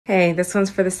Hey, this one's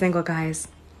for the single guys.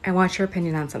 I want your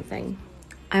opinion on something.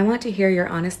 I want to hear your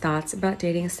honest thoughts about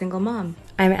dating a single mom.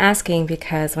 I'm asking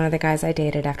because one of the guys I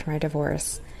dated after my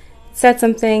divorce said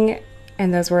something,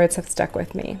 and those words have stuck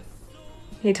with me.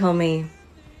 He told me,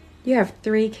 "You have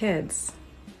 3 kids.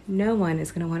 No one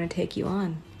is going to want to take you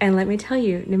on." And let me tell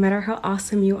you, no matter how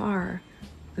awesome you are,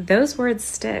 those words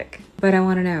stick. But I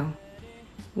want to know,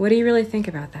 what do you really think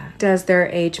about that? Does their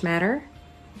age matter?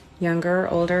 Younger,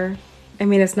 older? I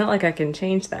mean, it's not like I can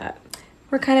change that.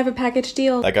 We're kind of a package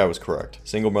deal. That guy was correct.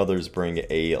 Single mothers bring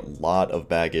a lot of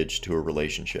baggage to a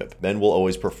relationship. Men will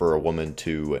always prefer a woman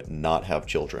to not have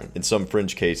children. In some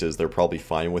fringe cases, they're probably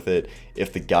fine with it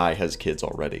if the guy has kids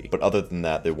already. But other than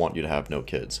that, they want you to have no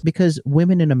kids. Because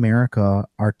women in America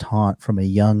are taught from a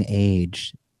young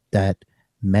age that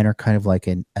men are kind of like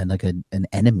an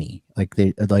enemy. Like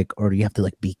or you have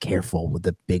to be careful with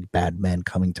the big bad men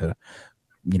coming to,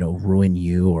 ruin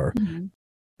you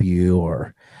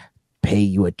or pay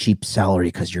you a cheap salary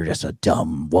because you're just a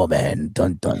dumb woman.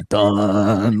 Dun dun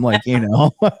dun.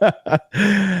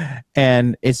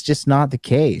 And it's just not the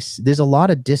case. There's a lot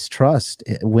of distrust.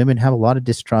 Women have a lot of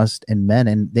distrust in men,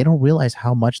 and they don't realize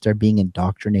how much they're being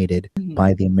indoctrinated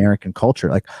by the American culture.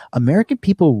 Like, American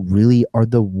people really are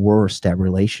the worst at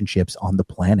relationships on the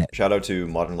planet. Shout out to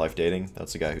Modern Life Dating.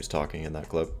 That's the guy who's talking in that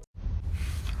clip.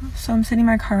 So I'm sitting in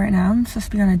my car right now. I'm supposed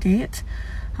to be on a date.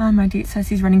 My date says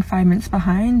he's running 5 minutes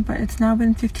behind, but it's now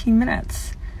been 15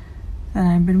 minutes that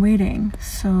I've been waiting.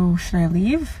 So should I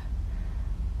leave?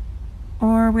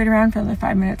 Or wait around for another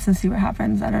 5 minutes and see what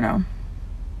happens? I don't know.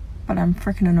 But I'm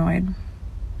freaking annoyed.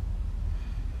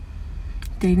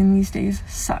 Dating these days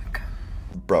suck.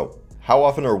 Bro, how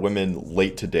often are women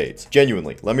late to dates?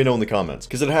 Genuinely, let me know in the comments.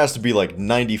 Because it has to be like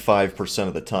 95%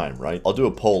 of the time, right? I'll do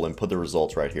a poll and put the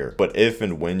results right here. But if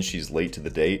and when she's late to the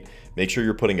date, make sure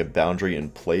you're putting a boundary in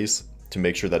place to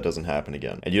make sure that doesn't happen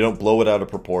again. And you don't blow it out of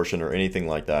proportion or anything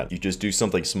like that. You just do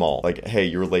something small. Like, hey,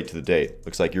 you're late to the date.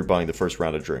 Looks like you're buying the first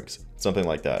round of drinks. Something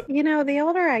like that. You know, the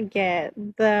older I get,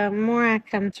 the more I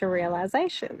come to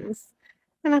realizations.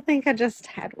 And I think I just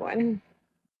had one.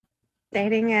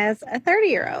 Dating as a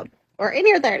 30-year-old or in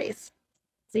your 30s.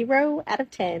 0 out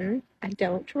of 10, I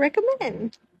don't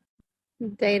recommend.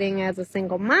 Dating as a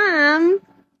single mom.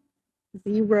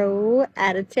 0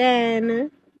 out of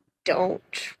 10.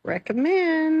 Don't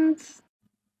recommend.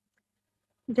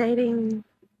 Dating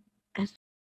as...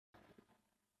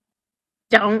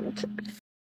 Don't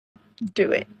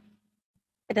do it.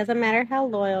 It doesn't matter how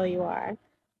loyal you are.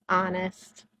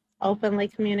 Honest, openly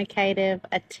communicative,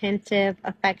 attentive,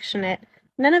 affectionate.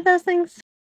 None of those things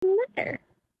matter.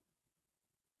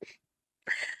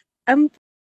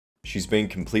 She's being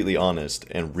completely honest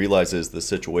and realizes the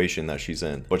situation that she's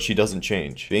in, but she doesn't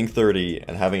change. Being 30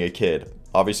 and having a kid,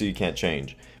 obviously you can't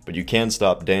change, but you can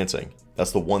stop dancing.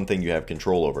 That's the one thing you have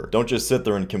control over. Don't just sit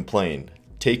there and complain.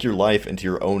 Take your life into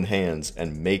your own hands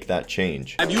and make that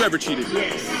change. Have you ever cheated?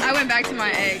 Yes. I went back to my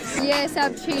ex. Yes,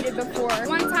 I've cheated before.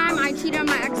 One time I cheated on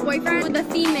my ex-boyfriend with a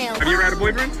female. Have you ever had a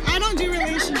boyfriend? I don't do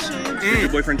relationships. Your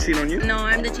boyfriend cheat on you? No,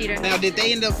 I'm the cheater. Now, did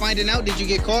they end up finding out? Did you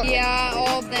get caught? Yeah,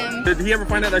 all of them. Did he ever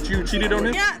find out that you cheated on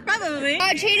him? Yeah, probably.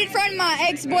 I cheated in front of my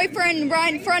ex-boyfriend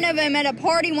right in front of him at a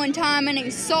party one time, and he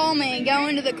saw me go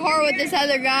into the car with this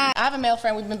other guy. I have a male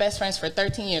friend. We've been best friends for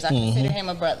 13 years. I consider him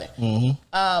a brother.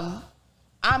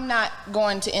 I'm not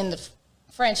going to end the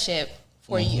friendship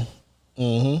for you.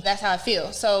 That's how I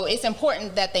feel. So it's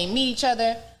important that they meet each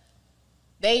other.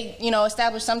 They,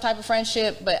 establish some type of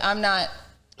friendship, but I'm not.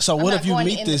 So what if you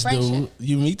meet this dude?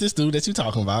 You meet this dude that you're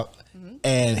talking about,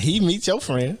 and he meets your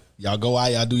friend. Y'all go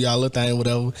out, y'all do y'all little thing,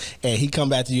 whatever, and he come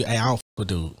back to you, hey, I don't f with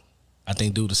dude. I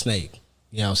think dude a snake.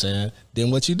 You know what I'm saying? Then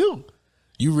what you do?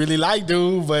 You really like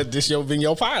dude, but this been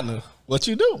your partner. What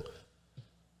you do?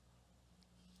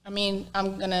 I mean,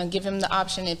 I'm going to give him the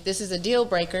option. If this is a deal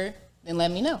breaker, then let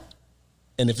me know.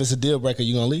 And if it's a deal breaker,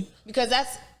 you going to leave? Because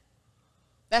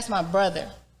that's my brother.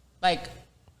 Like,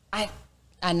 I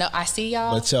know, I see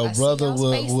y'all. But your brother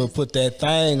will put that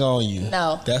thing on you.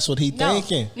 No. That's what he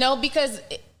thinking. No, because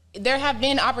there have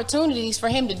been opportunities for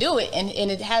him to do it, and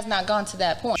it has not gone to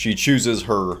that point. She chooses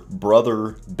her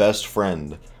brother best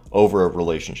friend over a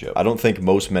relationship. I don't think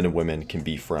most men and women can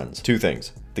be friends. 2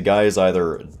 things. The guy is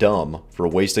either dumb for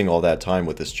wasting all that time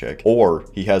with this chick, or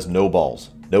he has no balls,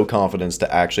 no confidence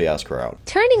to actually ask her out.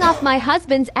 Turning off my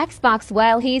husband's Xbox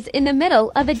while he's in the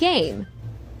middle of a game.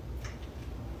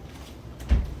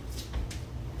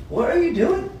 What are you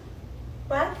doing?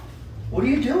 What? What are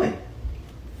you doing?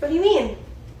 What do you mean?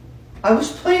 I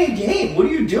was playing a game. What are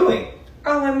you doing?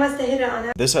 Oh, I must have hit it on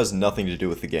that. This has nothing to do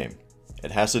with the game.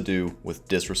 It has to do with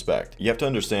disrespect. You have to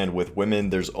understand, with women,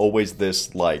 there's always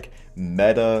this like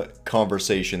meta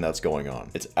conversation that's going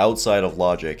on. It's outside of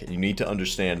logic, and you need to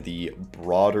understand the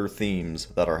broader themes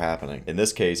that are happening. In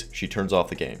this case, she turns off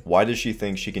the game. Why does she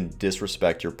think she can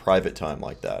disrespect your private time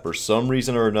like that? For some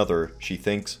reason or another, she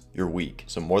thinks you're weak.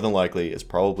 So more than likely, it's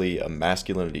probably a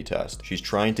masculinity test. She's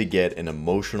trying to get an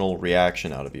emotional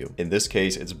reaction out of you. In this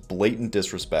case, it's blatant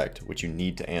disrespect, which you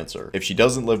need to answer. If she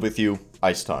doesn't live with you,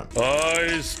 ice time.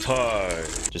 Ice time.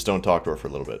 Just don't talk to her for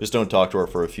a little bit. Just don't talk to her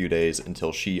for a few days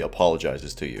until she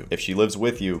apologizes to you. If she lives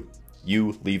with you,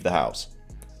 you leave the house.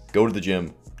 Go to the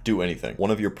gym, do anything.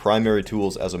 One of your primary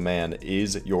tools as a man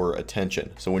is your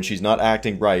attention. So when she's not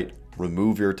acting right,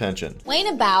 remove your attention. Wayne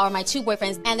and Bao are my two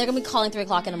boyfriends, and they're gonna be calling 3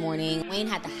 o'clock in the morning. Wayne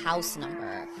had the house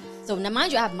number. So now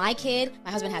mind you, I have my kid,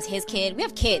 my husband has his kid. We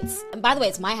have kids. And by the way,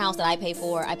 it's my house that I pay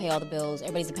for. I pay all the bills.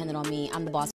 Everybody's dependent on me. I'm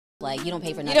the boss. Like, you don't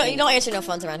pay for nothing. You don't answer no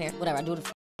phones around here. Whatever, I do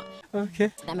the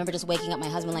Okay. I remember just waking up my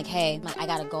husband like, hey, like, I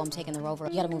gotta go, I'm taking the Rover.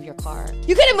 You gotta move your car.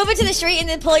 You couldn't move it to the street and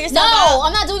then pull yourself out? No,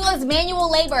 I'm not doing all this manual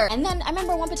labor. And then I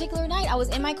remember one particular night, I was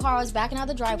in my car, I was backing out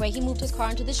the driveway, he moved his car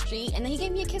into the street, and then he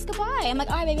gave me a kiss goodbye. I'm like,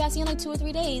 all right, baby, I'll see you in like 2 or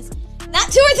 3 days. Not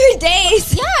 2 or 3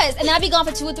 days? Yes, and then I'd be gone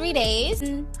for 2 or 3 days,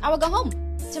 and I would go home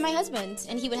to my husband,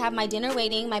 and he would have my dinner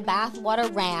waiting, my bath water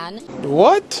ran.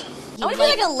 What? I want to be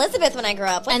like Elizabeth when I grow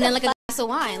up. And then like a glass of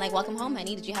wine, like, welcome home,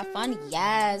 honey, did you have fun?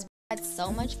 Yes, I had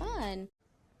so much fun.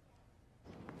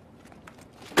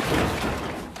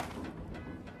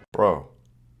 Bro,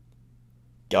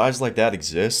 guys like that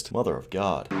exist? Mother of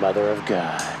God. Mother of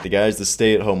God. The guy's the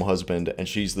stay-at-home husband, and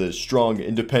she's the strong,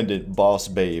 independent boss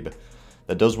babe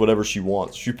that does whatever she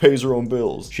wants. She pays her own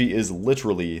bills. She is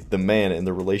literally the man in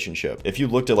the relationship. If you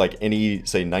looked at like any,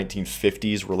 say,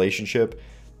 1950s relationship,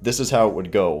 this is how it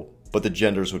would go, but the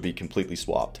genders would be completely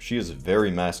swapped. She is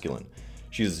very masculine.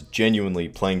 She is genuinely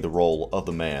playing the role of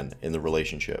the man in the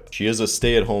relationship. She is a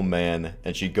stay-at-home man,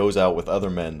 and she goes out with other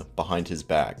men behind his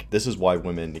back. This is why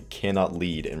women cannot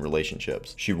lead in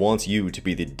relationships. She wants you to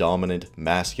be the dominant,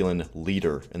 masculine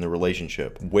leader in the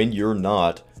relationship. When you're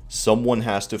not, someone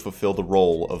has to fulfill the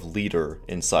role of leader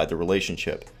inside the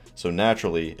relationship. So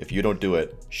naturally, if you don't do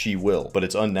it, she will. But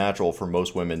it's unnatural for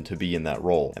most women to be in that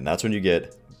role. And that's when you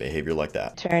get behavior like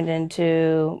that. Turned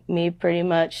into me pretty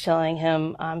much telling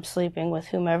him I'm sleeping with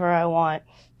whomever I want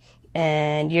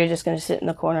and you're just going to sit in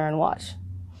the corner and watch.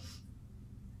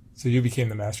 So you became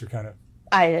the master, kind of.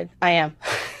 I did. I am.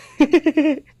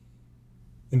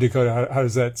 And Dakota, how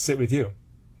does that sit with you?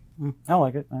 I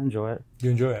like it. I enjoy it.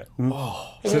 You enjoy it?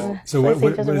 Oh. So what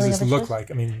does this look like?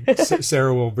 I mean,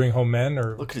 Sarah will bring home men,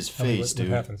 or look at his face,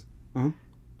 dude. What happens?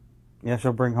 Yeah,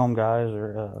 she'll bring home guys,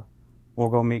 or we'll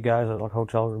go meet guys at like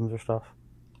hotel rooms or stuff.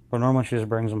 But normally she just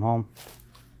brings them home.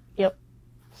 Yep.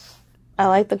 I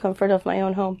like the comfort of my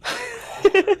own home.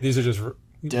 These are just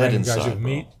dead random guys you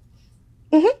meet?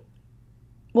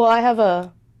 Well, I have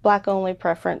a black-only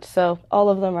preference, so all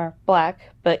of them are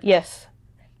black, but yes.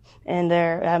 And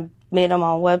I've made them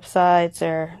on websites,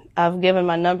 or I've given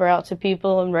my number out to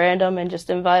people and random and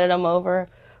just invited them over,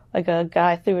 like a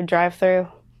guy through a drive-thru.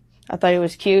 I thought he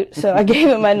was cute, so I gave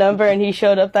him my number and he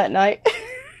showed up that night.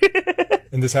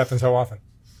 And this happens how often?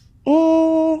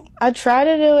 I try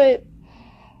to do it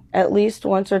at least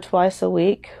once or twice a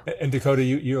week. And Dakota,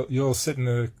 you'll sit in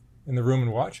the room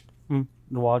and watch?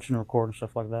 Watch and record and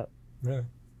stuff like that. Really?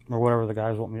 Or whatever the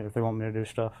guys want me, if they want me to do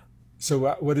stuff.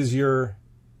 So what is your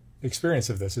experience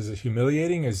of this? Is it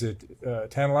humiliating? Is it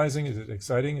tantalizing? Is it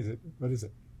exciting? What is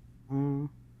it?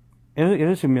 It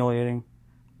is humiliating,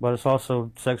 but it's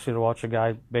also sexy to watch a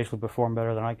guy basically perform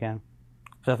better than I can.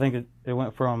 So I think it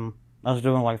went from us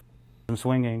doing like and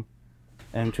swinging,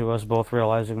 and to us both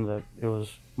realizing that it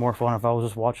was more fun if I was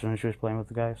just watching and she was playing with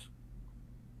the guys.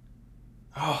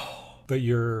 Oh, but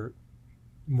you're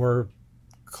more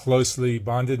closely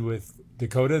bonded with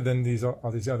Dakota than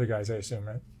all these other guys, I assume,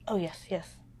 right? Oh yes,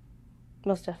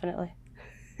 most definitely.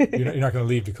 You're not going to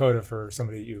leave Dakota for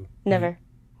somebody you never.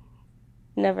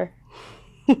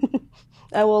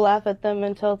 I will laugh at them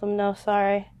and tell them no,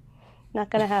 sorry, not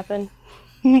going to happen.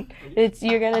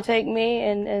 You're going to take me,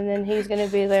 and then he's going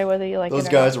to be there whether you like it or not.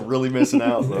 Those guys are really missing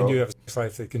out, bro. And you have a sex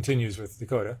life that continues with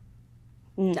Dakota?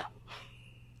 No.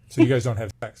 So you guys don't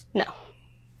have sex? No.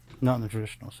 Not in the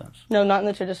traditional sense. No, not in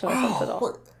the traditional sense at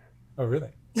all. Oh, really?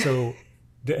 So,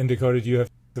 in Dakota, do you have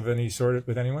sex of any sort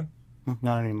with anyone?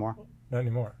 Not anymore. Not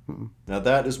anymore. Now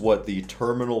that is what the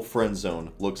terminal friend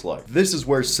zone looks like. This is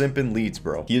where Simping leads,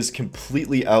 bro. He has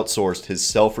completely outsourced his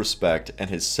self-respect and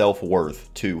his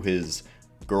self-worth to his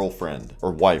girlfriend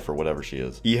or wife or whatever she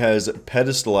is. He has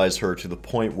pedestalized her to the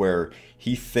point where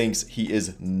he thinks he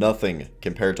is nothing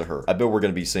compared to her. I bet we're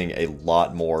going to be seeing a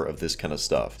lot more of this kind of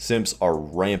stuff. Simps are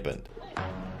rampant.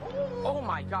 Oh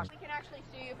my gosh. I can actually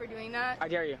sue you for doing that. I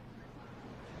dare you.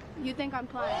 You think I'm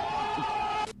playing?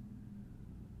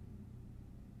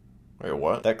 Wait,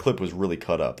 what? That clip was really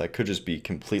cut up. That could just be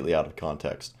completely out of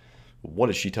context. What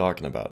is she talking about?